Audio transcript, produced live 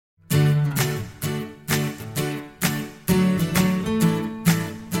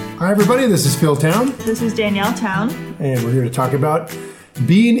Hi, everybody. This is Phil Town. This is Danielle Town. And we're here to talk about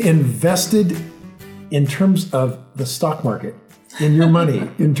being invested in terms of the stock market, in your money,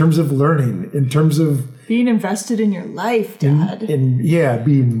 in terms of learning, in terms of being invested in your life, Dad.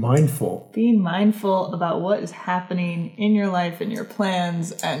 Being mindful. Being mindful about what is happening in your life and your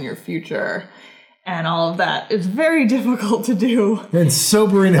plans and your future. And all of that is very difficult to do. And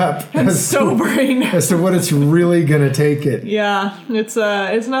sobering up. As to what it's really going to take it. Yeah, it's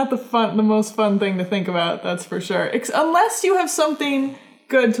not the most fun thing to think about, that's for sure. Unless you have something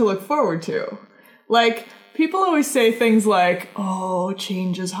good to look forward to. Like, people always say things like, oh,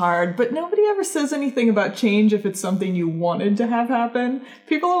 change is hard, but nobody ever says anything about change if it's something you wanted to have happen.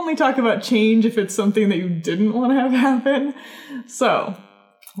 People only talk about change if it's something that you didn't want to have happen. So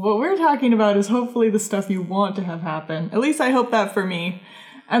what we're talking about is hopefully the stuff you want to have happen. At least I hope that for me.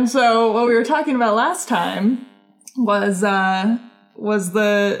 And so what we were talking about last time was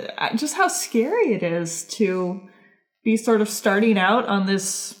just how scary it is to be sort of starting out on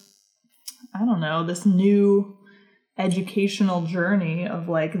this, I don't know, this new educational journey of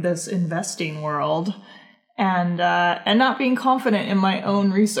like this investing world. And not being confident in my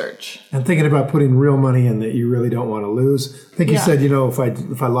own research. And thinking about putting real money in that you really don't want to lose. I think you said,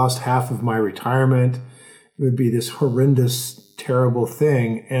 if I lost half of my retirement, it would be this horrendous, terrible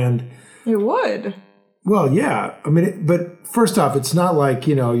thing. And it would. Well, yeah. I mean, but first off, it's not like,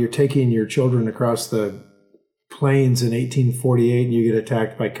 you're taking your children across the plains in 1848 and you get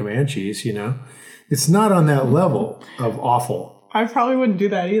attacked by Comanches, It's not on that level of awful. I probably wouldn't do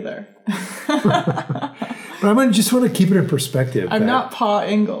that either. But I just want to keep it in perspective. I'm not Pa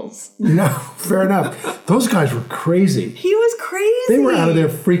Ingalls. No, fair enough. Those guys were crazy. He was crazy. They were out of their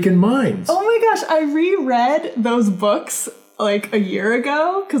freaking minds. Oh my gosh, I reread those books like a year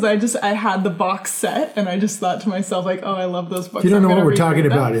ago because I had the box set and I just thought to myself like, oh, I love those books. You don't know what we're talking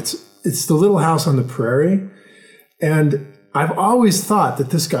about. It's The Little House on the Prairie. And I've always thought that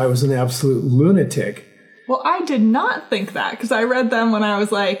this guy was an absolute lunatic. Well, I did not think that because I read them when I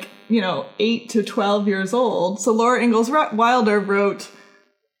was like, 8 to 12 years old. So Laura Ingalls Wilder wrote,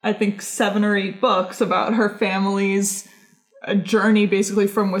 I think, 7 or 8 books about her family's journey basically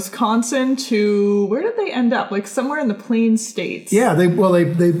from Wisconsin to, where did they end up? Like somewhere in the Plains states. Yeah,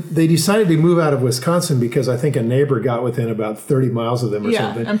 they decided to move out of Wisconsin because I think a neighbor got within about 30 miles of them or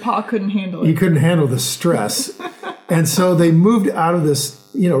something. And Pa couldn't handle it. He couldn't handle the stress. And so they moved out of this,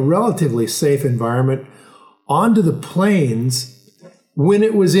 relatively safe environment onto the plains when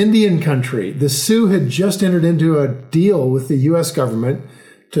it was Indian country. The Sioux had just entered into a deal with the U.S. government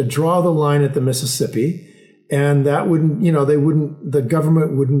to draw the line at the Mississippi. And that the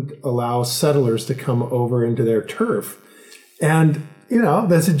government wouldn't allow settlers to come over into their turf. And,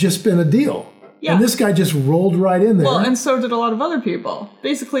 that's had just been a deal. Yeah. And this guy just rolled right in there. Well, and so did a lot of other people.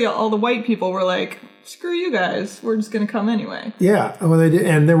 Basically, all the white people were like, screw you guys, we're just going to come anyway. Yeah, well, they did,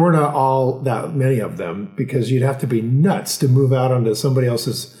 and there were not all that many of them because you'd have to be nuts to move out onto somebody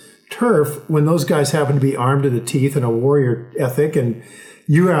else's turf when those guys happen to be armed to the teeth and a warrior ethic, and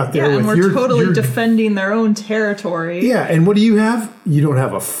you're out there with we're totally defending their own territory. Yeah, and what do you have? You don't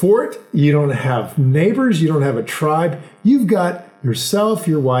have a fort, you don't have neighbors, you don't have a tribe. You've got yourself,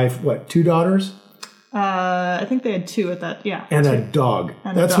 your wife, 2 daughters? I think they had 2 at that, yeah. And 2. a dog.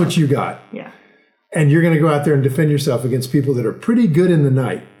 That's what you got. Yeah. And you're going to go out there and defend yourself against people that are pretty good in the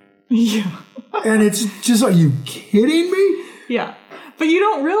night. Yeah. And it's just, are you kidding me? Yeah. But you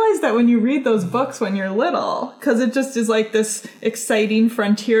don't realize that when you read those books when you're little, because it just is like this exciting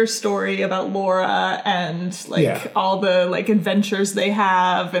frontier story about Laura and all the adventures they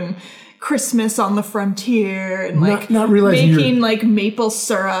have and Christmas on the frontier and not realizing making maple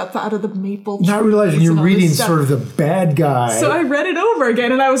syrup out of the maple trees. Not realizing you're reading sort of the bad guy. So I read it over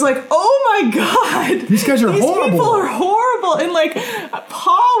again and I was like, oh my God. These guys are horrible. These people are horrible. And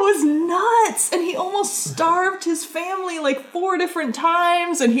Pa was nuts and he almost starved his family 4 different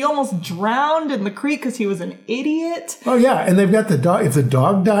times and he almost drowned in the creek because he was an idiot. Oh yeah. And they've got the dog. If the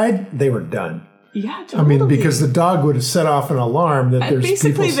dog died, they were done. Yeah, totally. I mean, because the dog would have set off an alarm that there's people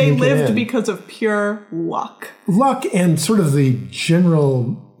sneaking in. Basically, they lived because of pure luck. Luck and sort of the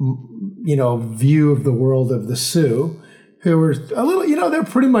general, view of the world of the Sioux, who were a little, they're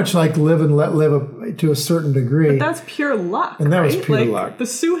pretty much like live and let live to a certain degree. But that's pure luck, and that was pure luck. The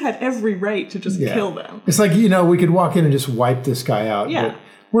Sioux had every right to just kill them. It's like, we could walk in and just wipe this guy out. Yeah. But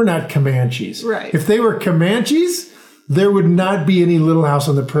we're not Comanches. Right. If they were Comanches, there would not be any Little House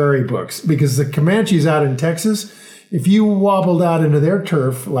on the Prairie books because the Comanches out in Texas, if you wobbled out into their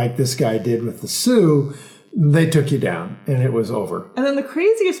turf like this guy did with the Sioux, they took you down and it was over. And then the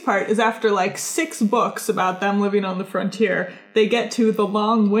craziest part is after like 6 books about them living on the frontier, they get to the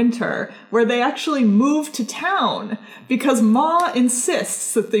long winter where they actually move to town because Ma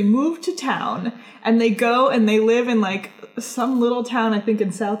insists that they move to town, and they go and they live in like some little town, I think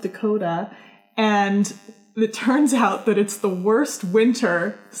in South Dakota. And it turns out that it's the worst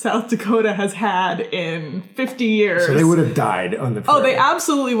winter South Dakota has had in 50 years. So they would have died on the prairie. Oh, they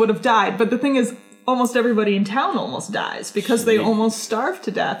absolutely would have died. But the thing is, almost everybody in town almost dies because they almost starve to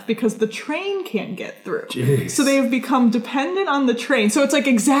death because the train can't get through. Jeez. So they have become dependent on the train. So it's like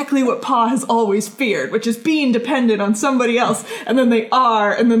exactly what Pa has always feared, which is being dependent on somebody else. And then they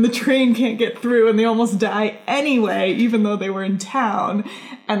are, and then the train can't get through, and they almost die anyway, even though they were in town.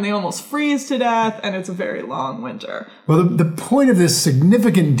 And they almost freeze to death, and it's a very long winter. Well, the point of this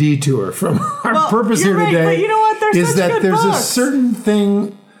significant detour from our purpose here today but you know what? They're is such that good there's books. a certain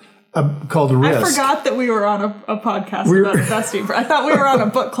thing called risk. I forgot that we were on a podcast about investing. I thought we were on a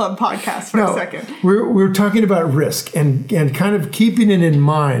book club podcast for a second. We're talking about risk and kind of keeping it in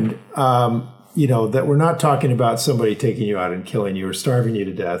mind, that we're not talking about somebody taking you out and killing you or starving you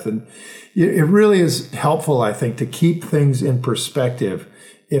to death. And it really is helpful, I think, to keep things in perspective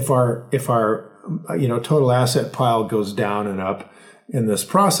if our total asset pile goes down and up in this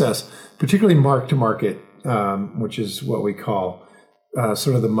process, particularly mark to market, which is what we call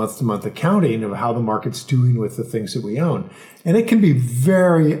sort of the month-to-month accounting of how the market's doing with the things that we own. And it can be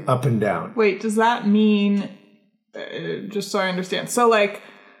very up and down. Wait, does that mean, just so I understand, so like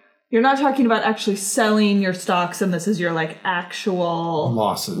you're not talking about actually selling your stocks and this is your like actual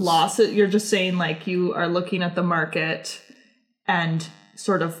losses. You're just saying like you are looking at the market and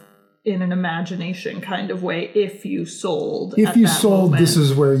sort of in an imagination kind of way if you sold. If you sold, this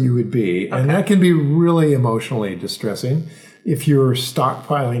is where you would be. Okay. And that can be really emotionally distressing. If you're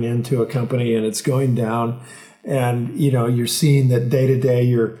stockpiling into a company and it's going down and, you're seeing that day to day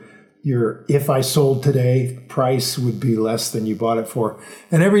your if I sold today price would be less than you bought it for.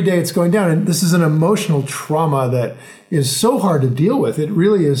 And every day it's going down. And this is an emotional trauma that is so hard to deal with. It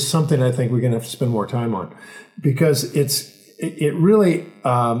really is something I think we're going to have to spend more time on because it really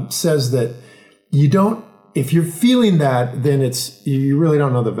says that if you're feeling that, then you really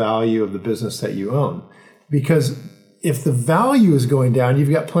don't know the value of the business that you own. Because if the value is going down, you've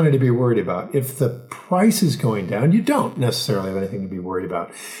got plenty to be worried about. If the price is going down, you don't necessarily have anything to be worried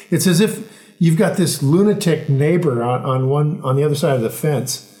about. It's as if you've got this lunatic neighbor on the other side of the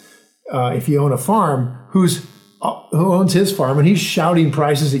fence. If you own a farm, who owns his farm, and he's shouting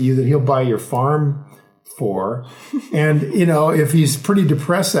prices at you that he'll buy your farm for. And, if he's pretty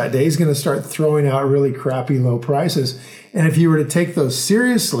depressed that day, he's going to start throwing out really crappy low prices. And if you were to take those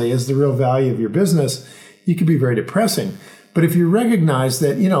seriously as the real value of your business, you could be very depressing. But if you recognize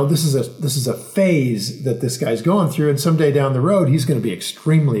that, this is a phase that this guy's going through, and someday down the road, he's going to be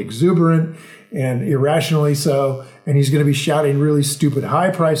extremely exuberant and irrationally so, and he's going to be shouting really stupid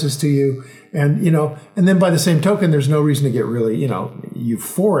high prices to you. And, and then by the same token, there's no reason to get really,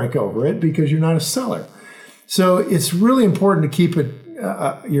 euphoric over it because you're not a seller. So it's really important to keep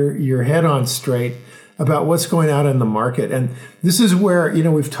your head on straight about what's going on in the market. And this is where,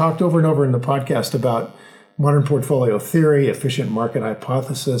 we've talked over and over in the podcast about modern portfolio theory, efficient market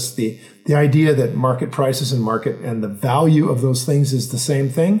hypothesis, the idea that market prices and the value of those things is the same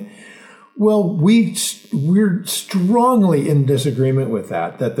thing. Well, we're strongly in disagreement with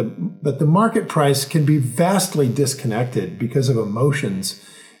that the market price can be vastly disconnected because of emotions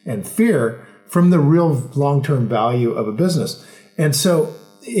and fear from the real long-term value of a business. And so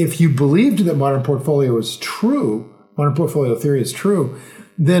if you believed that modern portfolio theory is true,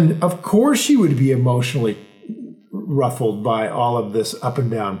 then of course you would be emotionally ruffled by all of this up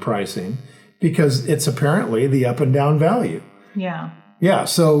and down pricing because it's apparently the up and down value. Yeah. Yeah.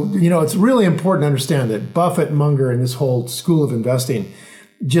 So, it's really important to understand that Buffett, Munger, and this whole school of investing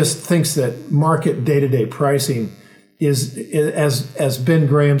just thinks that market day-to-day pricing is, as Ben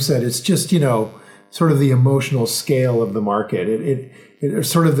Graham said, it's just, sort of the emotional scale of the market. It's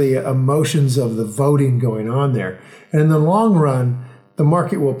sort of the emotions of the voting going on there. And in the long run, the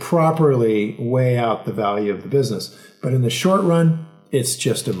market will properly weigh out the value of the business. But in the short run, it's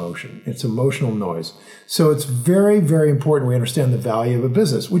just emotion. It's emotional noise. So it's very, very important we understand the value of a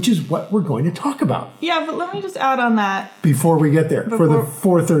business, which is what we're going to talk about. Yeah, but let me just add on that. Before we get there, for the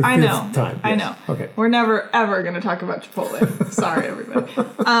fourth or fifth time. Yes. I know. Okay. We're never, ever going to talk about Chipotle. Sorry, everybody.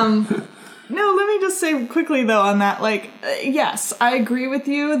 No, let me just say quickly, though, on that, yes, I agree with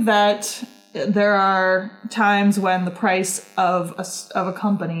you that there are times when the price of a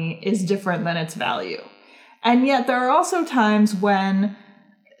company is different than its value. And yet there are also times when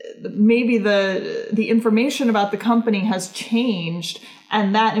maybe the information about the company has changed,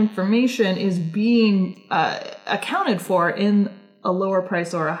 and that information is being accounted for in a lower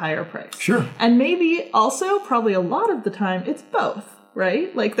price or a higher price. Sure. And maybe also, probably a lot of the time, it's both,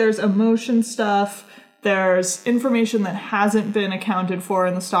 right? Like there's emotion stuff, there's information that hasn't been accounted for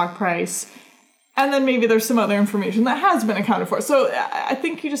in the stock price, and then maybe there's some other information that has been accounted for. So I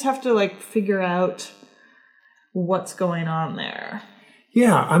think you just have to like figure out what's going on there.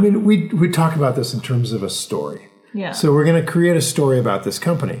 Yeah, I mean, we talk about this in terms of a story. Yeah. So we're going to create a story about this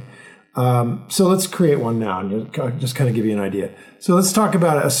company. So let's create one now and just kind of give you an idea. So let's talk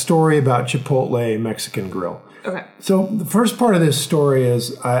about a story about Chipotle Mexican Grill. Okay. So the first part of this story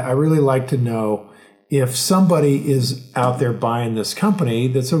is I really like to know if somebody is out there buying this company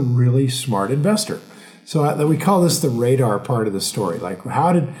that's a really smart investor. So we call this the radar part of the story. Like,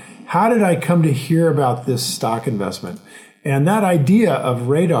 how did I come to hear about this stock investment? And that idea of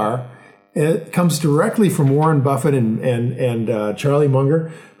radar, it comes directly from Warren Buffett and Charlie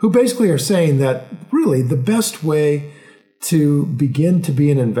Munger, who basically are saying that really the best way to begin to be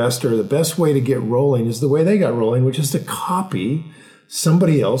an investor, the best way to get rolling is the way they got rolling, which is to copy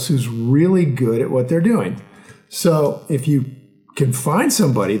somebody else who's really good at what they're doing. So if you can find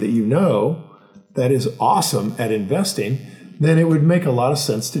somebody that you know that is awesome at investing, then it would make a lot of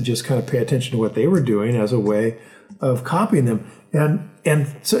sense to just kind of pay attention to what they were doing as a way of copying them.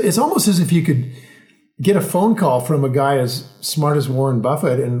 And so it's almost as if you could get a phone call from a guy as smart as Warren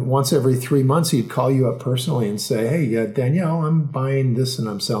Buffett, and once every 3 months he'd call you up personally and say, hey, Danielle, I'm buying this and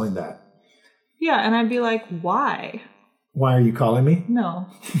I'm selling that. Yeah, and I'd be like, why? Why are you calling me? No.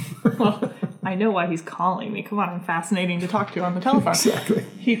 Well, I know why he's calling me. Come on, I'm fascinating to talk to on the telephone. Exactly.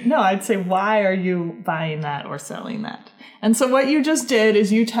 I'd say, why are you buying that or selling that? And so what you just did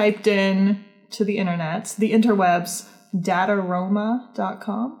is you typed in to the internet, the interwebs,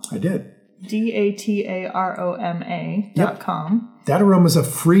 dataroma.com. I did. dataroma.com. Dataroma is a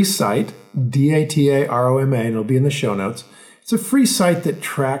free site, Dataroma, and it'll be in the show notes. It's a free site that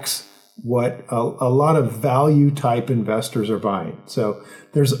tracks what a lot of value type investors are buying. So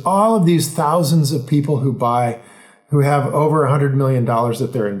there's all of these thousands of people who have over $100 million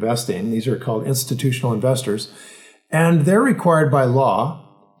that they're investing. These are called institutional investors. And they're required by law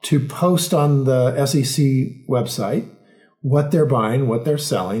to post on the SEC website what they're buying, what they're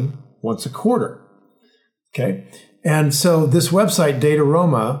selling once a quarter. Okay. And so this website,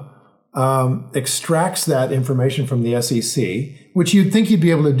 Dataroma, extracts that information from the SEC, which you'd think you'd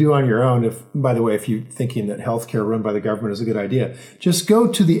be able to do on your own. By the way, if you're thinking that healthcare run by the government is a good idea, just go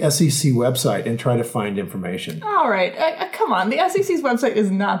to the SEC website and try to find information. All right. Come on. The SEC's website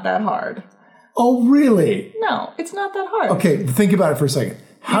is not that hard. Oh, really? No, it's not that hard. Okay. Think about it for a second.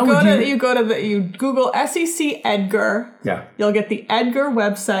 You Google SEC Edgar. Yeah. You'll get the Edgar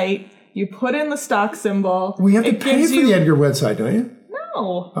website. You put in the stock symbol. We have to pay for the Edgar website, don't you?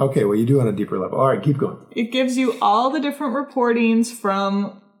 No. Okay, well, you do on a deeper level. All right, keep going. It gives you all the different reportings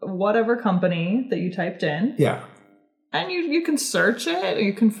from whatever company that you typed in. Yeah. And you can search it.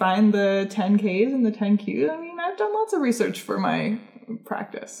 You can find the 10Ks and the 10Qs. I mean, I've done lots of research for my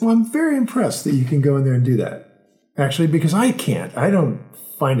practice. Well, I'm very impressed that you can go in there and do that. Actually, because I can't. I don't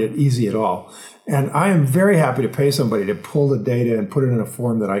find it easy at all. And I am very happy to pay somebody to pull the data and put it in a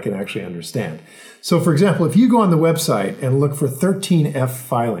form that I can actually understand. So, for example, if you go on the website and look for 13F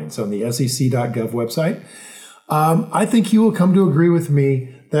filings on the sec.gov website, I think you will come to agree with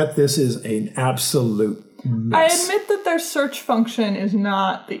me that this is an absolute mess. I admit that their search function is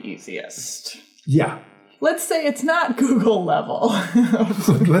not the easiest. Yeah. Let's say it's not Google level.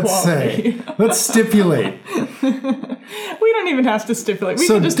 Let's stipulate. We don't even have to stipulate. We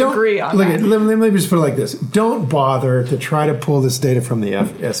can just agree on that. Let me just put it like this. Don't bother to try to pull this data from the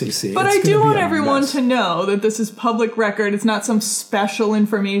SEC. But I do want everyone to know that this is public record. It's not some special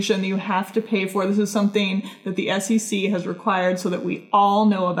information that you have to pay for. This is something that the SEC has required so that we all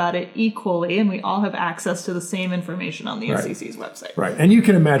know about it equally and we all have access to the same information on the SEC's website. Right. And you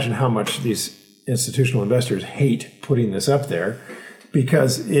can imagine how much these institutional investors hate putting this up there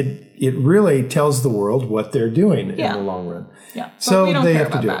because it really tells the world what they're doing in the long run. Yeah. So they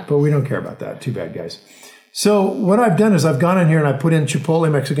have to do it. But we don't care about that. Too bad, guys. So what I've done is I've gone in here and I put in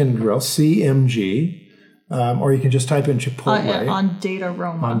Chipotle Mexican Grill, CMG, or you can just type in Chipotle. On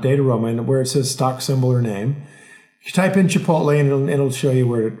Dataroma. On Dataroma, and where it says stock symbol or name. You type in Chipotle and it'll show you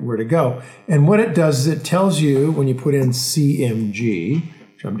where to go. And what it does is it tells you when you put in CMG,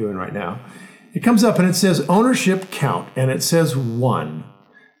 which I'm doing right now, it comes up and it says ownership count, and it says 1.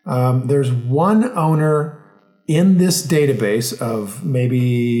 There's one owner in this database of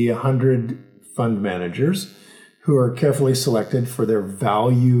maybe 100 fund managers who are carefully selected for their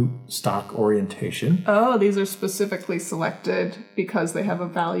value stock orientation. Oh, these are specifically selected because they have a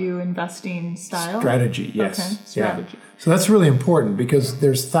value investing style? Strategy, yes. Okay, strategy. Yeah. So that's really important because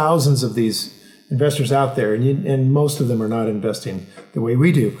there's thousands of these investors out there, and most of them are not investing the way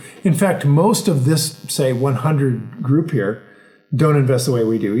we do. In fact, most of this, say, 100 group here don't invest the way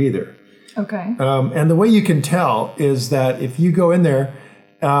we do either. Okay. And the way you can tell is that if you go in there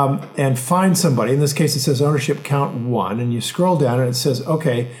and find somebody, in this case it says ownership count 1, and you scroll down and it says,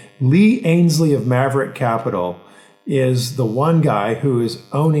 okay, Lee Ainsley of Maverick Capital is the one guy who is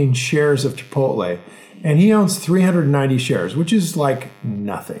owning shares of Chipotle, and he owns 390 shares, which is like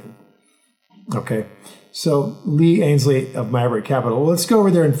nothing. Okay, so Lee Ainsley of Maverick Capital. Well, let's go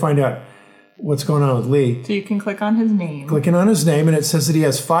over there and find out what's going on with Lee. So you can click on his name. Clicking on his name, and it says that he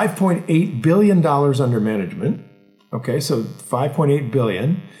has $5.8 billion under management. Okay, so $5.8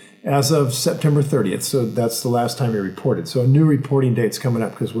 billion as of September 30th. So that's the last time he reported. So a new reporting date's coming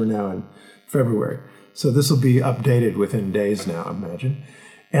up because we're now in February. So this will be updated within days now, I imagine.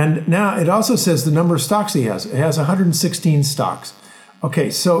 And now it also says the number of stocks he has. It has 116 stocks.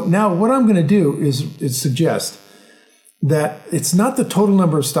 Okay, so now what I'm going to do is suggest that it's not the total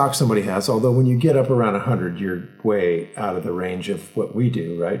number of stocks somebody has, although when you get up around 100, you're way out of the range of what we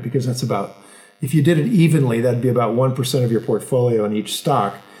do, right? Because that's about, if you did it evenly, that'd be about 1% of your portfolio in each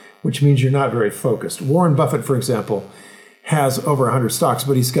stock, which means you're not very focused. Warren Buffett, for example, has over 100 stocks,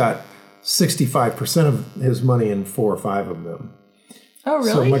 but he's got 65% of his money in 4 or 5 of them. Oh,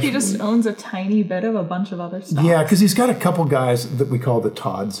 really? He just owns a tiny bit of a bunch of other stocks? Yeah, because he's got a couple guys that we call the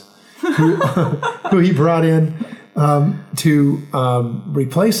Todds, who he brought in to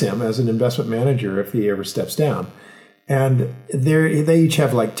replace him as an investment manager if he ever steps down. And they each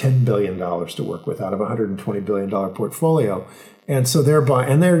have like $10 billion to work with out of a $120 billion portfolio. And so they're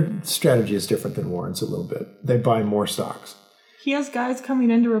buying, and their strategy is different than Warren's a little bit. They buy more stocks. He has guys coming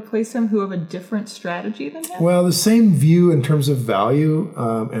in to replace him who have a different strategy than him? Well, the same view in terms of value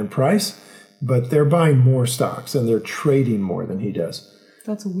and price, but they're buying more stocks and they're trading more than he does.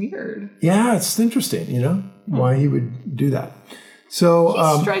 That's weird. Yeah, it's interesting, why he would do that.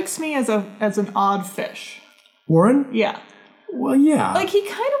 So he strikes me as an odd fish. Warren? Yeah. Well, yeah. Like he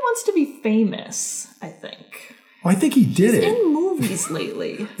kind of wants to be famous, I think. Well, I think he did it. He's in movies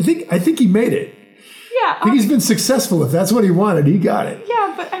lately. I think he made it. Yeah. I think he's been successful. If that's what he wanted, he got it.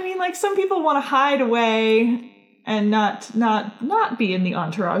 Yeah, but I mean, like some people want to hide away and not be in the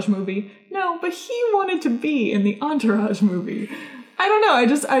Entourage movie. No, but he wanted to be in the Entourage movie. I don't know.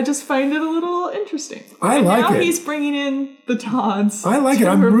 I just find it a little interesting. I like it. Now he's bringing in the Todds. I like it.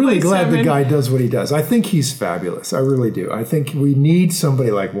 I'm really glad the guy does what he does. I think he's fabulous. I really do. I think we need somebody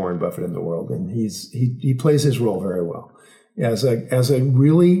like Warren Buffett in the world, and he plays his role very well as a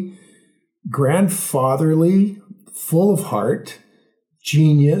really grandfatherly, full of heart,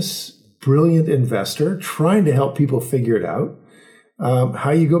 genius, brilliant investor, trying to help people figure it out,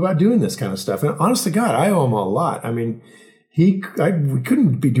 how you go about doing this kind of stuff. And honest to God, I owe him a lot. I mean, we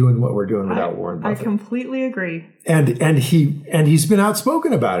couldn't be doing what we're doing without Warren Buffett. I completely agree. And he's been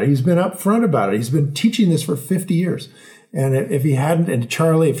outspoken about it. He's been upfront about it. He's been teaching this for 50 years. And if he hadn't, and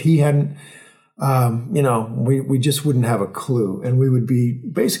Charlie, if he hadn't, we just wouldn't have a clue. And we would be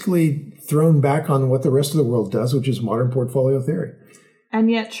basically thrown back on what the rest of the world does, which is modern portfolio theory.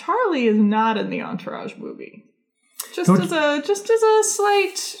 And yet Charlie is not in the Entourage movie. Just as a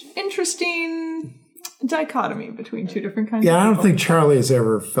slight interesting dichotomy between two different kinds of people. I don't think Charlie has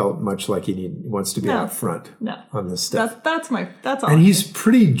ever felt much like he wants to be out front on this stuff. That's all. And he's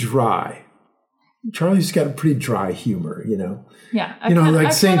pretty dry. Charlie's got a pretty dry humor, Yeah, I kind of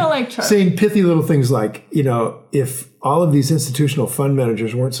like Charlie. Saying pithy little things like, if all of these institutional fund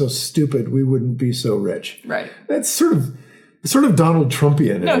managers weren't so stupid, we wouldn't be so rich. Right. That's sort of Donald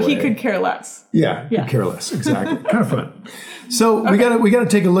Trumpian. No, he could care less. Yeah, could care less. Exactly. Kind of fun. So we got to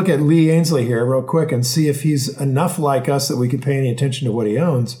take a look at Lee Ainsley here real quick and see if he's enough like us that we could pay any attention to what he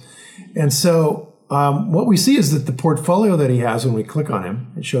owns. And so what we see is that the portfolio that he has, when we click on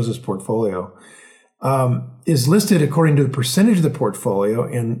him, it shows his portfolio, is listed according to the percentage of the portfolio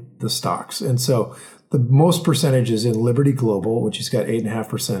in the stocks. And so the most percentage is in Liberty Global, which he's got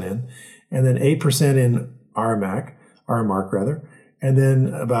 8.5% in, and then 8% in Aramark, and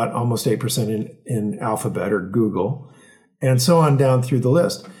then about almost 8% in Alphabet or Google, and so on down through the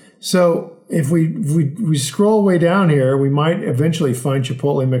list. So if we scroll way down here, we might eventually find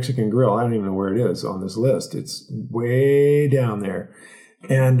Chipotle Mexican Grill. I don't even know where it is on this list. It's way down there.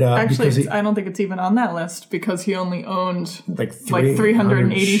 And actually, I don't think it's even on that list because he only owned like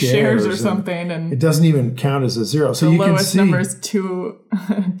 380 shares or something, and it doesn't even count as a zero. So the you lowest can see number is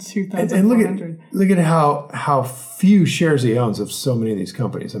 2,400. And look at how few shares he owns of so many of these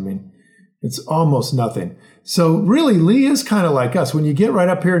companies. I mean, it's almost nothing. So really, Lee is kind of like us. When you get right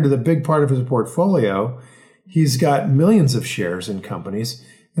up here into the big part of his portfolio, he's got millions of shares in companies.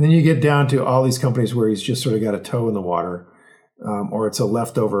 And then you get down to all these companies where he's just sort of got a toe in the water, or it's a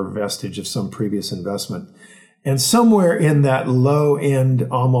leftover vestige of some previous investment. And somewhere in that low end,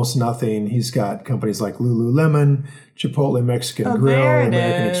 almost nothing, he's got companies like Lululemon, Chipotle Mexican Grill,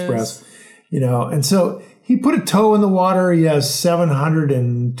 American Express, and so he put a toe in the water. He has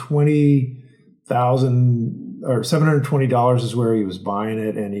 $720,000 or $720 is where he was buying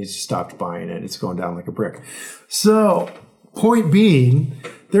it, and he's stopped buying it. It's going down like a brick. So point being,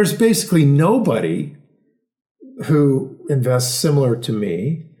 there's basically nobody who invests similar to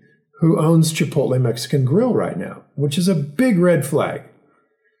me who owns Chipotle Mexican Grill right now, which is a big red flag.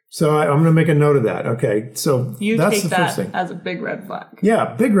 So I'm going to make a note of that. Okay, so that's the first thing. As a big red flag.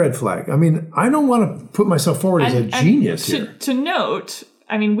 Yeah, big red flag. I mean, I don't want to put myself forward as a genius here. To note,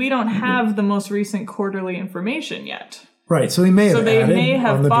 I mean, we don't have the most recent quarterly information yet. Right, so they may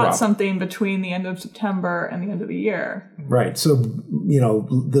have bought something between the end of September and the end of the year. Right, so,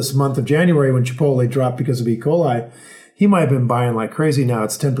 this month of January when Chipotle dropped because of E. coli, he might have been buying like crazy. Now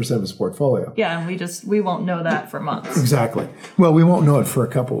it's 10% of his portfolio. Yeah, and we won't know that for months. Exactly. Well, we won't know it for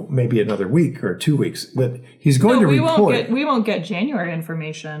maybe another week or 2 weeks. But he's going to report. We won't get January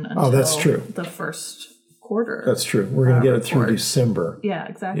information until that's true. The first quarter. That's true. We're going to get it through December. Yeah,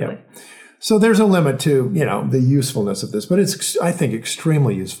 exactly. Yeah. So there's a limit to the usefulness of this, but it's, I think,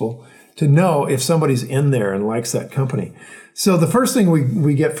 extremely useful to know if somebody's in there and likes that company. So the first thing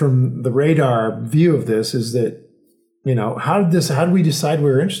we get from the radar view of this is that, how did we decide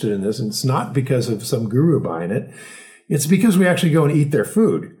we were interested in this? And it's not because of some guru buying it. It's because we actually go and eat their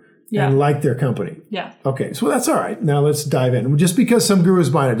food and like their company. Yeah. Okay, so that's all right. Now let's dive in. Just because some guru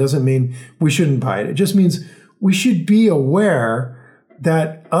is buying it doesn't mean we shouldn't buy it. It just means we should be aware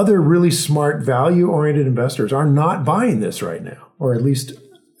that other really smart, value-oriented investors are not buying this right now, or at least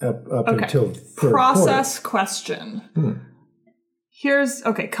up until process question. Here's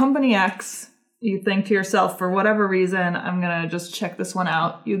company X. You think to yourself, for whatever reason, I'm going to just check this one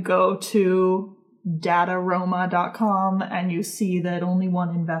out. You go to dataroma.com and you see that only one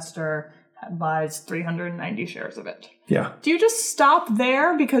investor buys 390 shares of it. Yeah. Do you just stop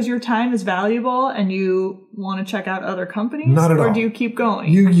there because your time is valuable and you want to check out other companies? Not at all. Or do you keep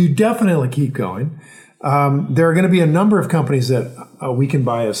going? You definitely keep going. There are going to be a number of companies that we can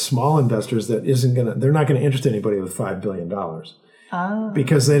buy as small investors that they're not going to interest anybody with $5 billion.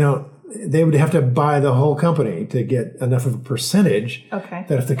 Because they would have to buy the whole company to get enough of a percentage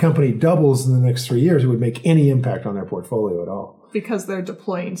that if the company doubles in the next 3 years, it would make any impact on their portfolio at all. Because they're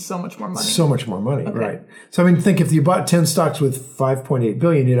deploying so much more money. So much more money, right. So, think if you bought 10 stocks with $5.8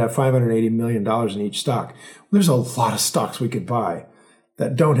 billion, you'd have $580 million in each stock. Well, there's a lot of stocks we could buy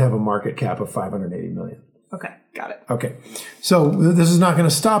that don't have a market cap of $580 million. Okay, got it. Okay, so this is not going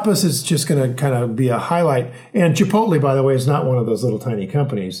to stop us. It's just going to kind of be a highlight. And Chipotle, by the way, is not one of those little tiny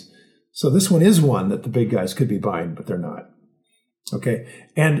companies. So this one is one that the big guys could be buying, but they're not. Okay,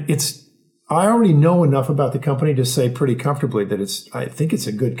 and I already know enough about the company to say pretty comfortably that I think it's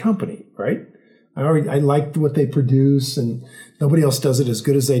a good company, right? I like what they produce, and nobody else does it as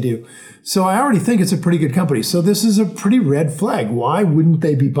good as they do. So I already think it's a pretty good company. So this is a pretty red flag. Why wouldn't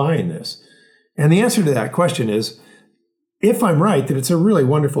they be buying this? And the answer to that question is, if I'm right that it's a really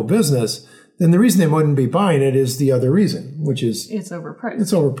wonderful business, then the reason they wouldn't be buying it is the other reason, which is it's overpriced.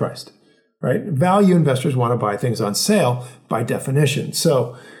 It's overpriced, right? Value investors want to buy things on sale by definition.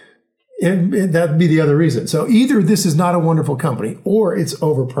 So that'd be the other reason. So either this is not a wonderful company or it's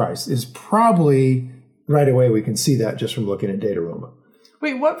overpriced. Is probably right away we can see that just from looking at Dataroma.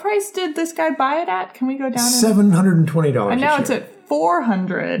 Wait, what price did this guy buy it at? Can we go down? $720. And now it's at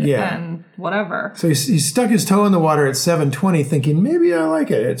 $400 and whatever. So he stuck his toe in the water at $720, thinking maybe I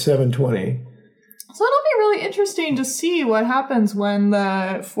like it at $720. So it'll be really interesting to see what happens when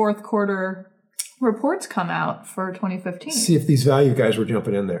the fourth quarter reports come out for 2015. See if these value guys were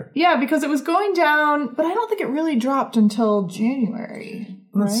jumping in there. Yeah, because it was going down, but I don't think it really dropped until January,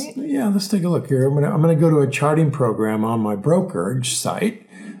 right? Let's take a look here. I'm gonna go to a charting program on my brokerage site.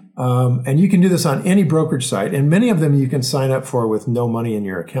 And you can do this on any brokerage site. And many of them you can sign up for with no money in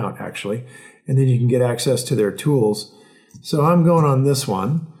your account, actually. And then you can get access to their tools. So I'm going on this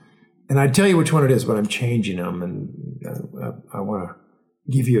one. And I'd tell you which one it is, but I'm changing them. And I want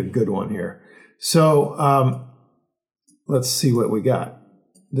to give you a good one here. So let's see what we got.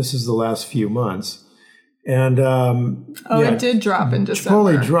 This is the last few months. And it did drop in December.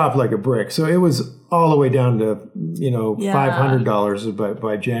 Totally dropped like a brick. So it was all the way down to $500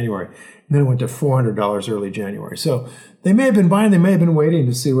 by January. And then it went to $400 early January. So they may have been buying, they may have been waiting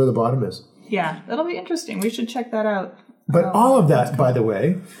to see where the bottom is. Yeah, that'll be interesting. We should check that out. But all of that, by the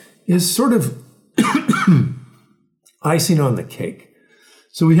way, is sort of icing on the cake.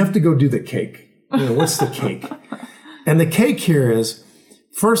 So we have to go do the cake. What's the cake? And the cake here is,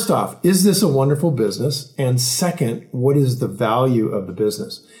 first off, is this a wonderful business? And second, what is the value of the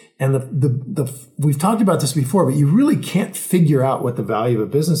business? And we've talked about this before, but you really can't figure out what the value of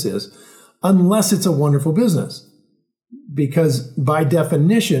a business is unless it's a wonderful business. Because by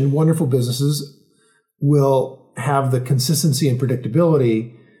definition, wonderful businesses will have the consistency and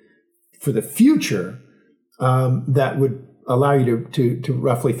predictability for the future that would allow you to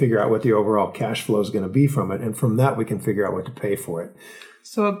roughly figure out what the overall cash flow is going to be from it. And from that, we can figure out what to pay for it.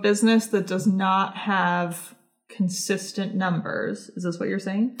 So a business that does not have consistent numbers, is this what you're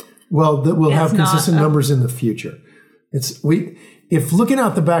saying? Well, that will have consistent numbers in the future. If looking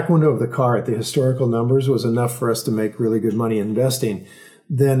out the back window of the car at the historical numbers was enough for us to make really good money investing,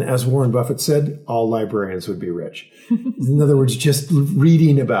 then as Warren Buffett said, all librarians would be rich. In other words, just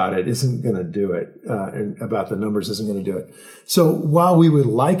reading about it isn't going to do it, and about the numbers isn't going to do it. So while we would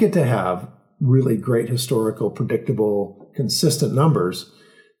like it to have really great historical, predictable, consistent numbers,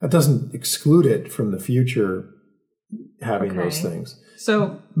 that doesn't exclude it from the future having those things.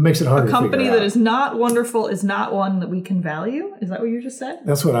 So makes it harder to figure out. A company that is not wonderful is not one that we can value? Is that what you just said?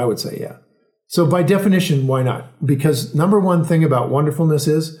 That's what I would say, yeah. So by definition, why not? Because number one thing about wonderfulness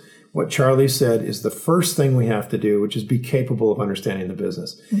is what Charlie said is the first thing we have to do, which is be capable of understanding the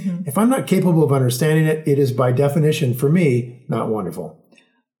business. Mm-hmm. If I'm not capable of understanding it, it is by definition, for me, not wonderful.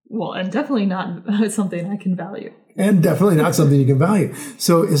 Well, and definitely not something I can value. And definitely not something you can value.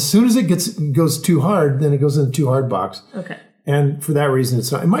 So as soon as it goes too hard, then it goes in the too hard box. Okay. And for that reason,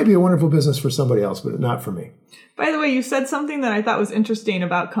 it's not. It might be a wonderful business for somebody else, but not for me. By the way, you said something that I thought was interesting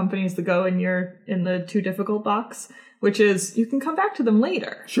about companies that go in the too difficult box, which is you can come back to them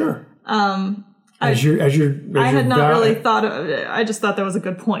later. Sure. I had not really thought of it. I just thought that was a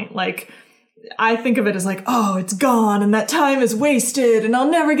good point. Like, I think of it as like, oh, it's gone and that time is wasted and I'll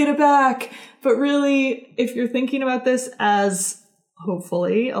never get it back. But really, if you're thinking about this as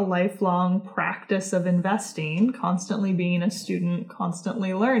hopefully a lifelong practice of investing, constantly being a student,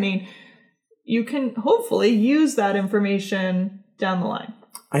 constantly learning, you can hopefully use that information down the line.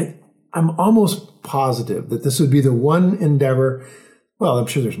 I'm almost positive that this would be the one endeavor. Well, I'm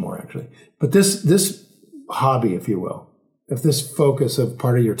sure there's more actually, but this hobby, if you will, if this focus of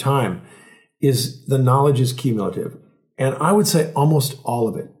part of your time is the knowledge is cumulative. And I would say almost all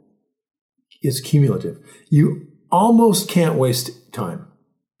of it is cumulative. You almost can't waste time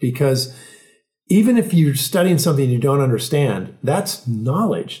because even if you're studying something you don't understand, that's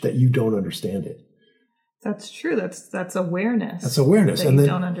knowledge that you don't understand it. That's true. That's awareness. That's awareness. That you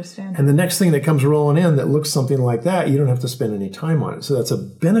don't understand. And the next thing that comes rolling in that looks something like that, you don't have to spend any time on it. So that's a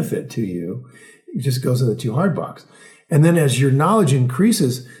benefit to you. It just goes in the too hard box. And then as your knowledge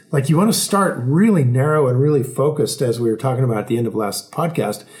increases, like you want to start really narrow and really focused, as we were talking about at the end of last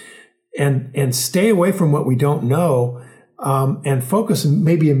podcast, and stay away from what we don't know, and focus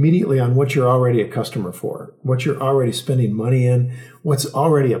maybe immediately on what you're already a customer for, what you're already spending money in, what's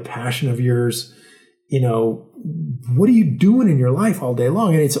already a passion of yours. What are you doing in your life all day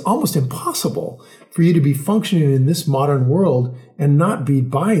long? And it's almost impossible for you to be functioning in this modern world and not be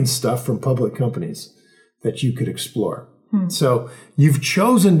buying stuff from public companies that you could explore. So you've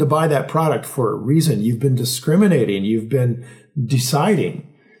chosen to buy that product for a reason. You've been discriminating. You've been deciding.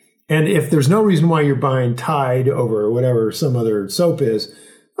 And if there's no reason why you're buying Tide over whatever some other soap is,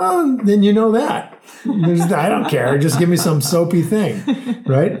 then you know that. I don't care. Just give me some soapy thing,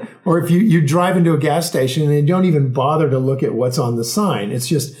 right? Or if you drive into a gas station and you don't even bother to look at what's on the sign. It's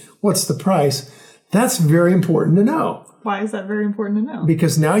just, what's the price? That's very important to know. Why is that very important to know?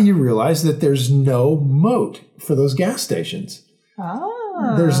 Because now you realize that there's no moat for those gas stations.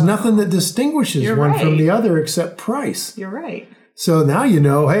 Oh. There's nothing that distinguishes one from the other except price. You're right. So now you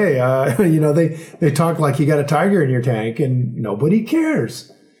know, hey, they talk like you got a tiger in your tank and nobody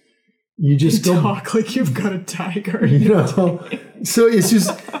cares. You just talk like you've got a tiger. So it's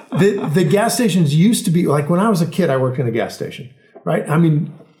just the gas stations used to be like when I was a kid, I worked in a gas station, right? I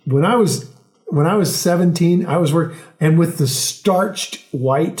mean, when I was 17, I was working and with the starched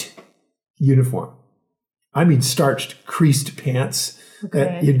white uniform. I mean, starched creased pants.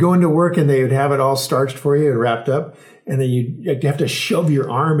 Okay. You'd go into work and they would have it all starched for you and wrapped up. And then you'd have to shove your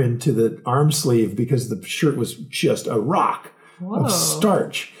arm into the arm sleeve because the shirt was just a rock of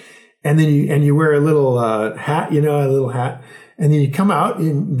starch. and then you wear a little hat, a little hat, and then you come out,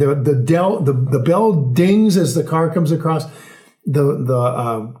 and the bell dings as the car comes across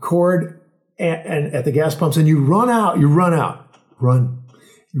the cord and at the gas pumps, and you run out,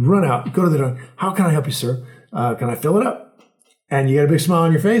 go to the door. How can I help you, sir? Can I fill it up? And you got a big smile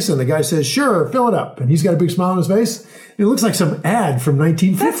on your face, and the guy says, sure, fill it up. And he's got a big smile on his face. It looks like some ad from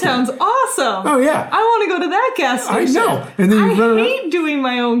 1950. That sounds awesome. Oh, yeah. I want to go to that gas station. I know. And then you I hate doing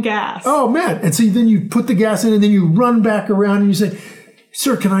my own gas. Oh, man. And so then you put the gas in, and then you run back around, and you say,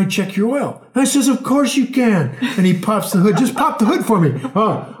 sir, can I check your oil? And I says, of course you can. And he pops the hood. Just pop the hood for me.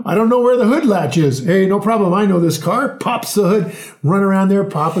 Oh, I don't know where the hood latch is. Hey, no problem. I know this car. Pops the hood. Run around there,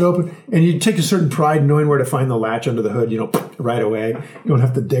 pop it open. And you take a certain pride knowing where to find the latch under the hood, right away. You don't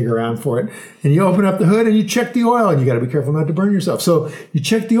have to dig around for it. And you open up the hood and you check the oil. And you got to be careful not to burn yourself. So you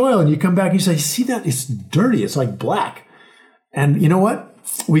check the oil and you come back and you say, see that? It's dirty. It's like black. And you know what?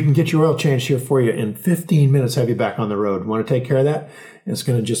 We can get your oil changed here for you in 15 minutes, have you back on the road. Want to take care of that? It's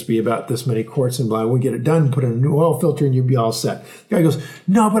going to just be about this many quarts and blah. We'll get it done, put in a new oil filter, and you'll be all set. The guy goes,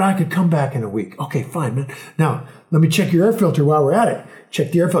 no, but I could come back in a week. Okay, fine, man. Now, let me check your air filter while we're at it.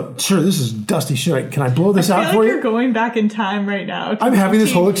 Check the air filter. Sure, this is dusty. Can I blow this out for you? You're going back in time right now. I'm having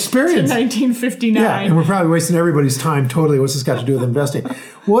this whole experience. To 1959. Yeah, and we're probably wasting everybody's time totally. What's this got to do with investing?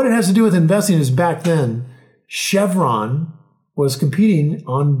 What it has to do with investing is back then, Chevron was competing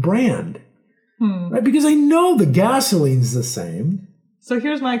on brand. Right? Because I know the gasoline's the same. So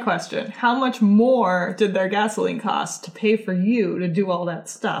here's my question. How much more did their gasoline cost to pay for you to do all that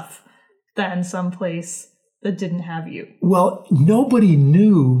stuff than someplace that didn't have you? Well, nobody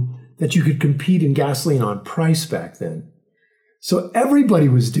knew that you could compete in gasoline on price back then. So everybody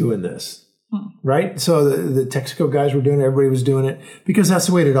was doing this, right? So the Texaco guys were doing it. Everybody was doing it because that's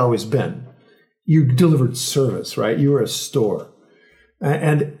the way it had always been. You delivered service, right? You were a store.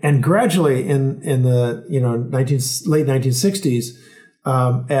 And gradually in the late 1960s,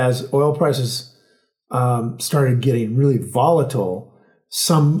 as oil prices started getting really volatile,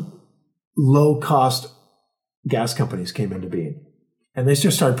 some low-cost gas companies came into being. And they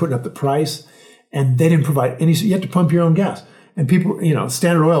just started putting up the price, and they didn't provide any. You had to pump your own gas. And people,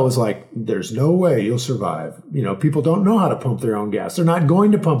 Standard Oil was like, there's no way you'll survive. People don't know how to pump their own gas. They're not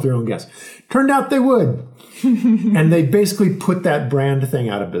going to pump their own gas. Turned out they would. And they basically put that brand thing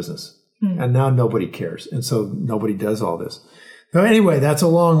out of business. And now nobody cares. And so nobody does all this. So anyway, that's a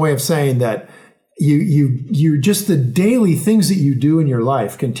long way of saying that you just the daily things that you do in your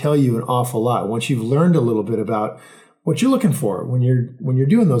life can tell you an awful lot once you've learned a little bit about what you're looking for when you're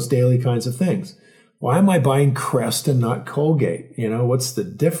doing those daily kinds of things. Why am I buying Crest and not Colgate? What's the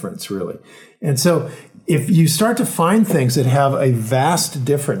difference really? And so if you start to find things that have a vast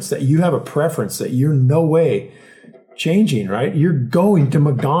difference, that you have a preference that you're no way changing, right? You're going to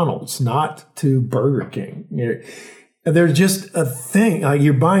McDonald's, not to Burger King. They're just a thing.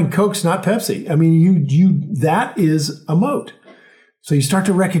 You're buying Cokes, not Pepsi. I mean, that is a moat. So you start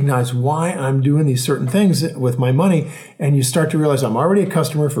to recognize why I'm doing these certain things with my money, and you start to realize I'm already a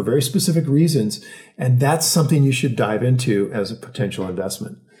customer for very specific reasons, and that's something you should dive into as a potential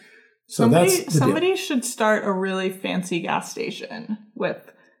investment. So somebody should start a really fancy gas station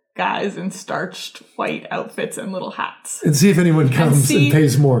with guys in starched white outfits and little hats. And see if anyone comes and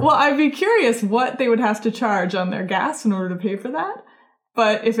pays more. Well, I'd be curious what they would have to charge on their gas in order to pay for that.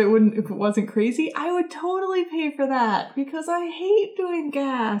 But if it wasn't crazy, I would totally pay for that because I hate doing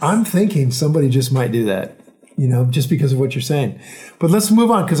gas. I'm thinking somebody just might do that, just because of what you're saying. But let's move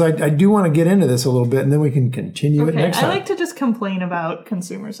on because I do want to get into this a little bit and then we can continue it next time. I like to just complain about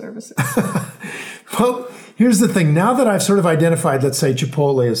consumer services. Well, here's the thing. Now that I've sort of identified, let's say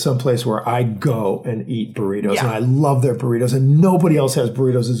Chipotle is someplace where I go and eat burritos, and I love their burritos, and nobody else has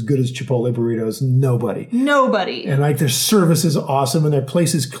burritos as good as Chipotle burritos. Nobody. And their service is awesome, and their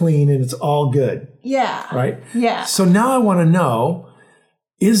place is clean, and it's all good. Yeah. Right? Yeah. So now I want to know,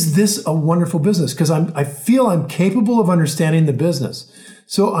 is this a wonderful business? Because I feel I'm capable of understanding the business.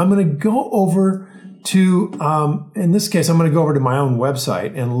 So I'm going to go over to, in this case, I'm going to go over to my own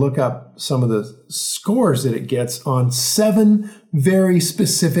website and look up some of the scores that it gets on 7 very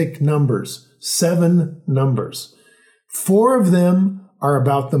specific numbers. 7 numbers. 4 of them are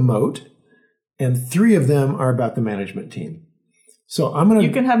about the moat, and 3 of them are about the management team. So I'm going to...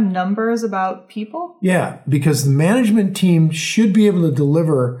 You can have numbers about people? Yeah, because the management team should be able to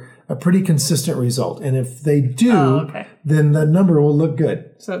deliver a pretty consistent result. And if they do, then the number will look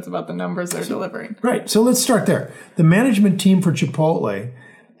good. So it's about the numbers they're delivering. Right. So let's start there. The management team for Chipotle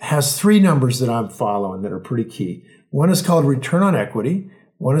has 3 numbers that I'm following that are pretty key. One is called return on equity,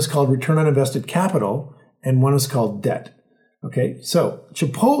 one is called return on invested capital, and one is called debt. Okay, so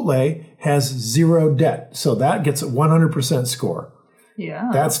Chipotle has zero debt. So that gets a 100% score. Yeah.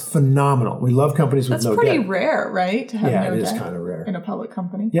 That's phenomenal. We love companies with no debt. That's pretty rare, right? To have Yeah, no it is debt kind of rare. in a public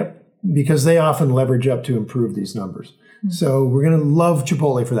company. Yep, because they often leverage up to improve these numbers. So we're going to love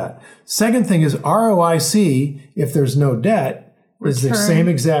Chipotle for that. Second thing is ROIC, if there's no debt, is the same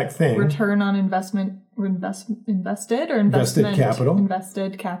exact thing. Return on invested capital.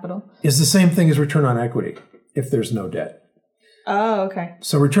 Invested capital. Is the same thing as return on equity if there's no debt. Oh, okay.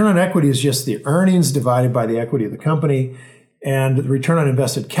 So return on equity is just the earnings divided by the equity of the company. And the return on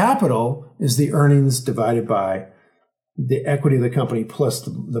invested capital is the earnings divided by the equity of the company plus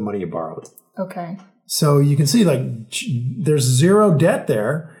the money you borrowed. Okay. So you can see there's zero debt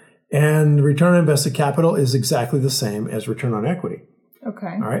there, and return on invested capital is exactly the same as return on equity.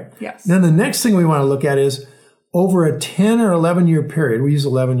 Okay. All right? Yes. Then the next thing we want to look at is over a 10 or 11 year period, we use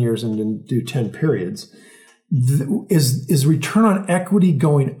 11 years and then do 10 periods, is return on equity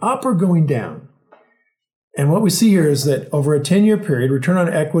going up or going down? And what we see here is that over a 10-year period, return on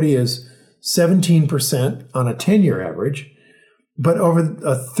equity is 17% on a 10-year average. But over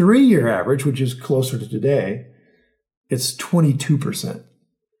a 3-year average, which is closer to today, it's 22%.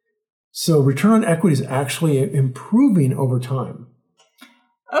 So return on equity is actually improving over time.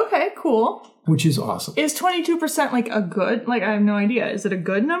 Okay, cool. Which is awesome. Is 22% like a good, I have no idea. Is it a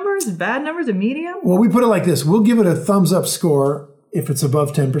good number? Is it a bad number? Is it medium? Well, we put it like this. We'll give it a thumbs up score if it's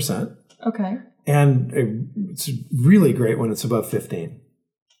above 10%. Okay. And it's really great when it's above 15.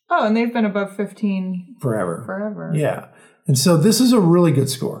 Oh, and they've been above 15 forever. Yeah. And so this is a really good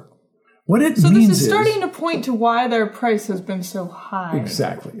score. What it means is... So this is starting to point to why their price has been so high.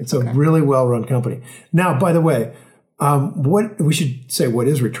 Exactly. It's a really well-run company. Now, by the way, what we should say, what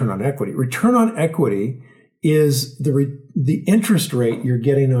is return on equity? Return on equity is the interest rate you're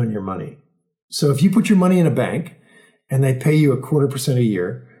getting on your money. So if you put your money in a bank and they pay you 0.25% a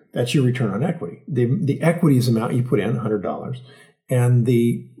year, that's your return on equity. The equity is the amount you put in, $100, and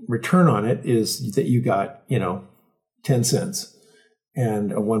the return on it is that you got, 10 cents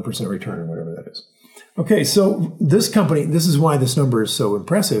and a 1% return or whatever that is. Okay, so this company, this is why this number is so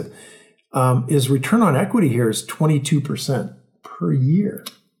impressive, is return on equity here is 22% per year.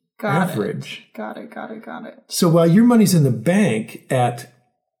 Average. Got it. So while your money's in the bank at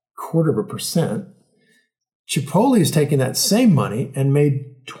 0.25%, Chipotle is taking that same money and made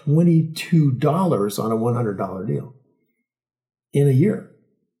 $22 on a $100 deal in a year.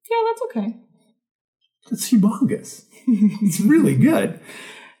 Yeah, that's okay. That's humongous. It's really good.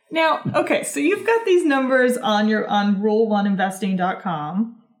 Now, okay, so you've got these numbers on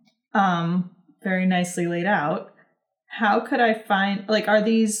rule1investing.com, very nicely laid out. How could I find, are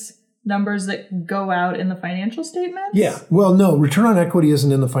these numbers that go out in the financial statements? Yeah. Well, no, return on equity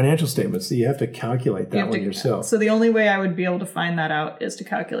isn't in the financial statements. So you have to calculate that one yourself. So the only way I would be able to find that out is to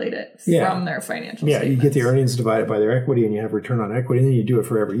calculate it from their financial statements. Yeah, you get the earnings divided by their equity and you have return on equity, and then you do it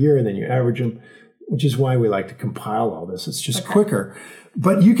for every year and then you average them, which is why we like to compile all this. It's just quicker.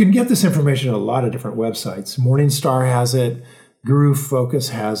 But you can get this information on a lot of different websites. Morningstar has it. Guru Focus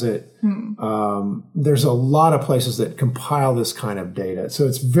has it. There's a lot of places that compile this kind of data. So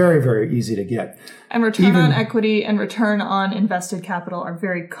it's very, very easy to get. And return on equity and return on invested capital are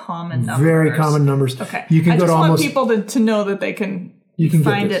very common numbers. Very common numbers. Okay. You can I go just to want people to know that they can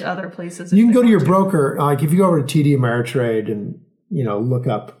find it other places. You can go to your broker. Like if you go over to TD Ameritrade and look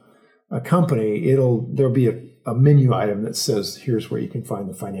up a company, there'll be a menu item that says, here's where you can find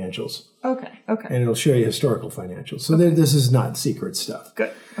the financials. Okay. And it'll show you historical financials. So this is not secret stuff.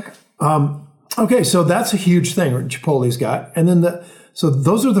 Good. Okay. Okay, so that's a huge thing Chipotle's got. And then so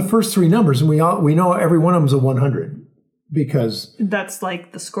those are the first three numbers, and we know every one of them is a 100 because that's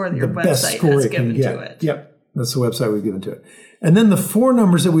like the score that your website has given to it. Yep. That's the website we've given to it. And then the four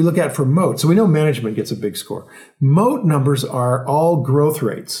numbers that we look at for Moat. So we know management gets a big score. Moat numbers are all growth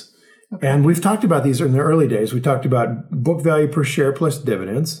rates. Okay. And we've talked about these in the early days. We talked about book value per share plus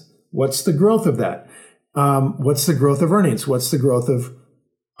dividends. What's the growth of that? What's the growth of earnings? What's the growth of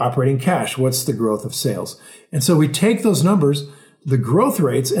operating cash? What's the growth of sales? And so we take those numbers, the growth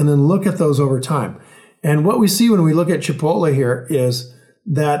rates, and then look at those over time. And what we see when we look at Chipotle here is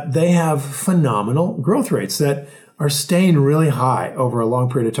that they have phenomenal growth rates that are staying really high over a long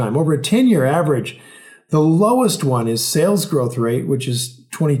period of time. Over a 10-year average, the lowest one is sales growth rate, which is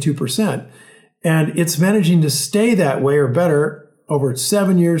 22%. And it's managing to stay that way or better over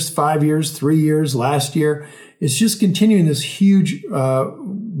 7 years, 5 years, 3 years, last year. It's just continuing this huge,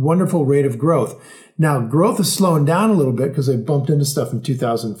 wonderful rate of growth. Now, growth is slowing down a little bit because they bumped into stuff in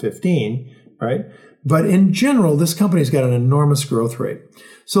 2015, right? But in general, this company's got an enormous growth rate.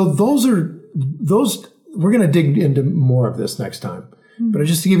 So those we're going to dig into more of this next time. But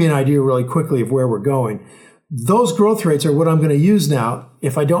just to give you an idea really quickly of where we're going, those growth rates are what I'm going to use now.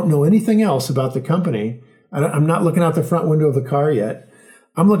 If I don't know anything else about the company, I'm not looking out the front window of the car yet.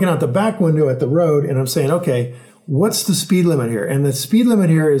 I'm looking out the back window at the road and I'm saying, okay, what's the speed limit here? And the speed limit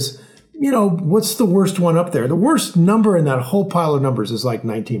here is, what's the worst one up there? The worst number in that whole pile of numbers is like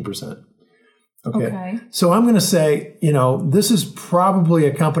 19%. Okay. So I'm going to say, this is probably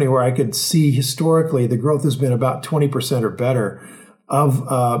a company where I could see historically the growth has been about 20% or better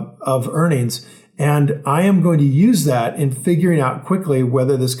of earnings. And I am going to use that in figuring out quickly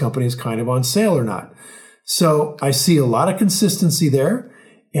whether this company is kind of on sale or not. So I see a lot of consistency there.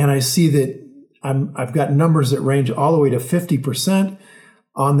 And I see that I've got numbers that range all the way to 50%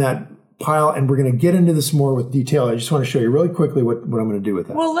 on that pile, and we're going to get into this more with detail. I just want to show you really quickly what I'm going to do with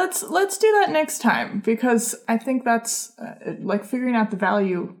that. Well, let's do that next time, because I think that's like figuring out the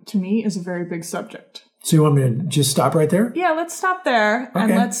value to me is a very big subject. So you want me to just stop right there? Yeah, let's stop there,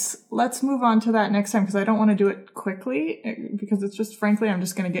 and let's move on to that next time, because I don't want to do it quickly, because it's just, frankly, I'm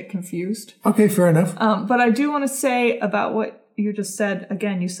just going to get confused. Okay, fair enough. But I do want to say about what you just said,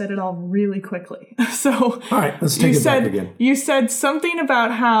 again, you said it all really quickly. So all right, let's take it back again. You said something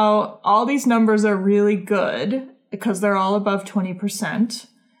about how all these numbers are really good because they're all above 20%.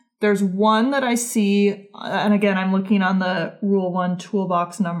 There's one that I see, and again, I'm looking on the Rule 1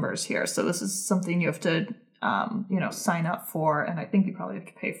 toolbox numbers here. So this is something you have to, sign up for, and I think you probably have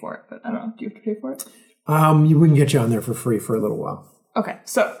to pay for it. But I don't know. Do you have to pay for it? We can get you on there for free for a little while. Okay.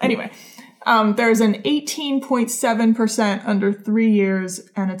 So anyway. There's an 18.7% under 3 years,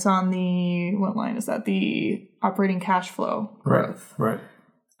 and it's on the, what line is that? The operating cash flow growth. Right.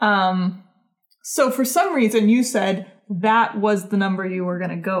 So for some reason you said that was the number you were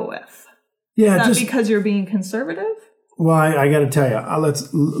going to go with. Yeah. Is that because you're being conservative? Well, I got to tell you,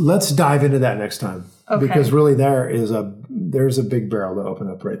 let's dive into that next time. Okay. Because really there's a big barrel to open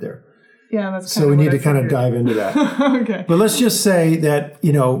up right there. Yeah, that's so we need to kind of dive into that. Okay. But let's just say that,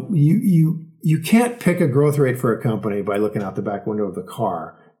 you can't pick a growth rate for a company by looking out the back window of the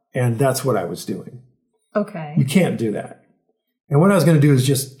car. And that's what I was doing. Okay. You can't do that. And what I was going to do is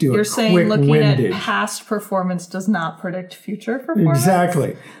just do You're a saying quick looking windage. at past performance does not predict future performance?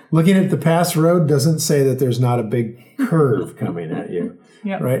 Exactly. Looking at the past road doesn't say that there's not a big curve coming at you.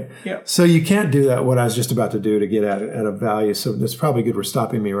 Yep. Right? Yep. So you can't do that, what I was just about to do, to get at a value. So it's probably good we're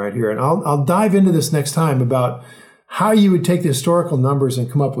stopping me right here. And I'll dive into this next time about how you would take the historical numbers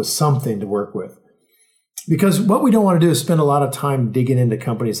and come up with something to work with. Because what we don't want to do is spend a lot of time digging into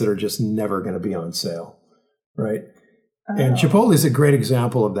companies that are just never going to be on sale. Right? And Chipotle is a great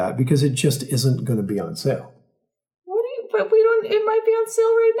example of that, because it just isn't going to be on sale. But we don't, it might be on sale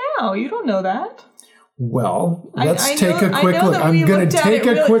right now. You don't know that. Well, let's take a quick look. I'm going to take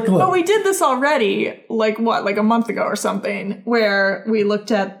a quick look. But we did this already, like a month ago or something, where we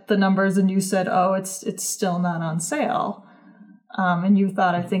looked at the numbers and you said, oh, it's still not on sale. And you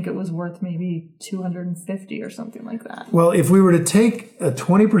thought, I think it was worth maybe $250 or something like that. Well, if we were to take a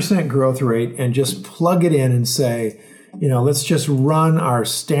 20% growth rate and just plug it in and say, let's just run our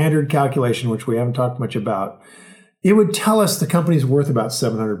standard calculation, which we haven't talked much about, it would tell us the company's worth about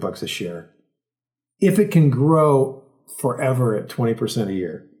 $700 a share. If it can grow forever at 20% a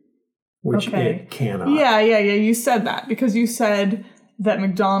year, which it cannot. Yeah. You said that because you said that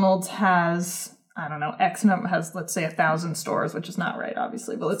McDonald's has, I don't know, X number has, let's say 1,000 stores, which is not right,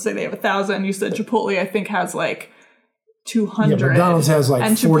 obviously, but let's say they have 1,000. You said Chipotle, I think, has like 200. Yeah, McDonald's has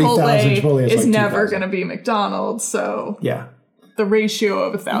like 40,000. Chipotle is like never 2,000. going to be McDonald's. So yeah. The ratio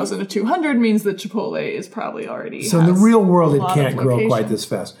of 1,000 to 200 means that Chipotle is probably already. So in the real world, it can't grow quite this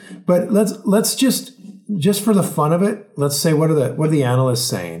fast. But let's just for the fun of it, let's say what are the analysts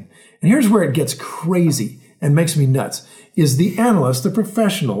saying? And here's where it gets crazy and makes me nuts: is the analysts, the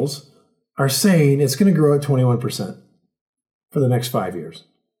professionals, are saying it's going to grow at 21% for the next 5 years.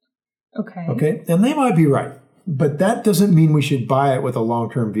 Okay, and they might be right, but that doesn't mean we should buy it with a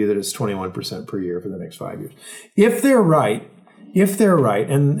long-term view that it's 21% per year for the next 5 years. If they're right,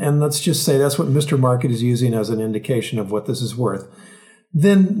 and let's just say that's what Mr. Market is using as an indication of what this is worth,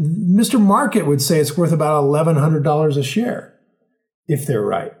 then Mr. Market would say it's worth about $1,100 a share, if they're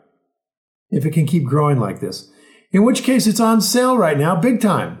right, if it can keep growing like this. In which case, it's on sale right now, big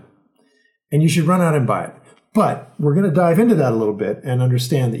time, and you should run out and buy it. But we're going to dive into that a little bit and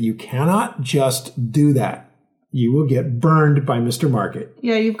understand that you cannot just do that. You will get burned by Mr. Market.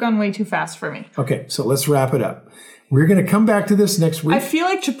 Yeah, you've gone way too fast for me. Okay, so let's wrap it up. We're going to come back to this next week. I feel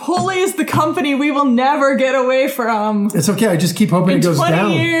like Chipotle is the company we will never get away from. It's okay. I just keep hoping it goes down. In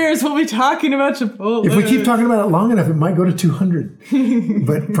 20 years, we'll be talking about Chipotle. If we keep talking about it long enough, it might go to 200,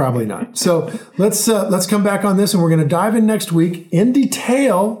 but probably not. So let's come back on this, and we're going to dive in next week in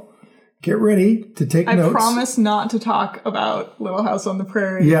detail. Get ready to take notes. I promise not to talk about Little House on the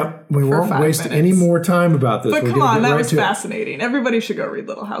Prairie. Yep, we won't waste any more time about this. But come on, that was fascinating. Everybody should go read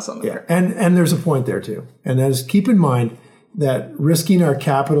Little House on the Prairie. And there's a point there too. And that is, keep in mind that risking our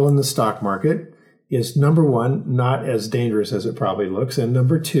capital in the stock market is, number one, not as dangerous as it probably looks, and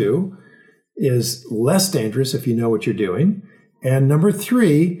number two, is less dangerous if you know what you're doing, and number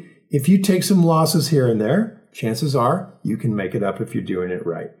three, if you take some losses here and there, chances are you can make it up if you're doing it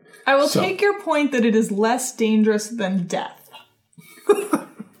right. I will take your point that it is less dangerous than death.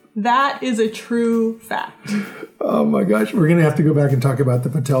 That is a true fact. Oh my gosh, we're going to have to go back and talk about the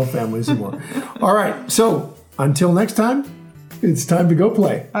Patel family some more. All right, so until next time, it's time to go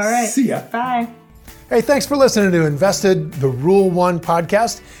play. All right. See ya. Bye. Hey, thanks for listening to Invested, the Rule 1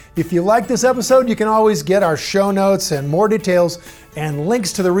 podcast. If you like this episode, you can always get our show notes and more details and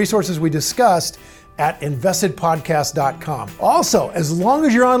links to the resources we discussed at investedpodcast.com. Also, as long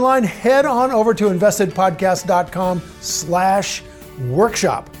as you're online, head on over to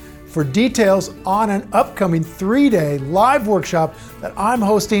investedpodcast.com/workshop for details on an upcoming 3-day live workshop that I'm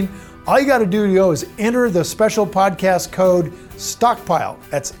hosting. All you got to do is enter the special podcast code STOCKPILE,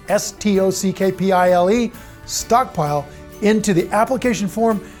 that's STOCKPILE, STOCKPILE, into the application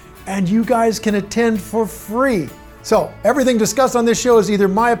form, and you guys can attend for free. So everything discussed on this show is either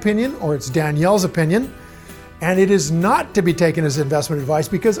my opinion or it's Danielle's opinion, and it is not to be taken as investment advice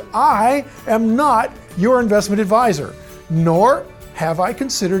because I am not your investment advisor, nor have I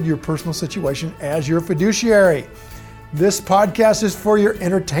considered your personal situation as your fiduciary. This podcast is for your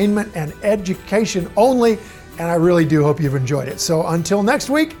entertainment and education only, and I really do hope you've enjoyed it. So until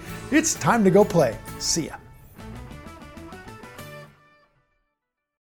next week, it's time to go play. See ya.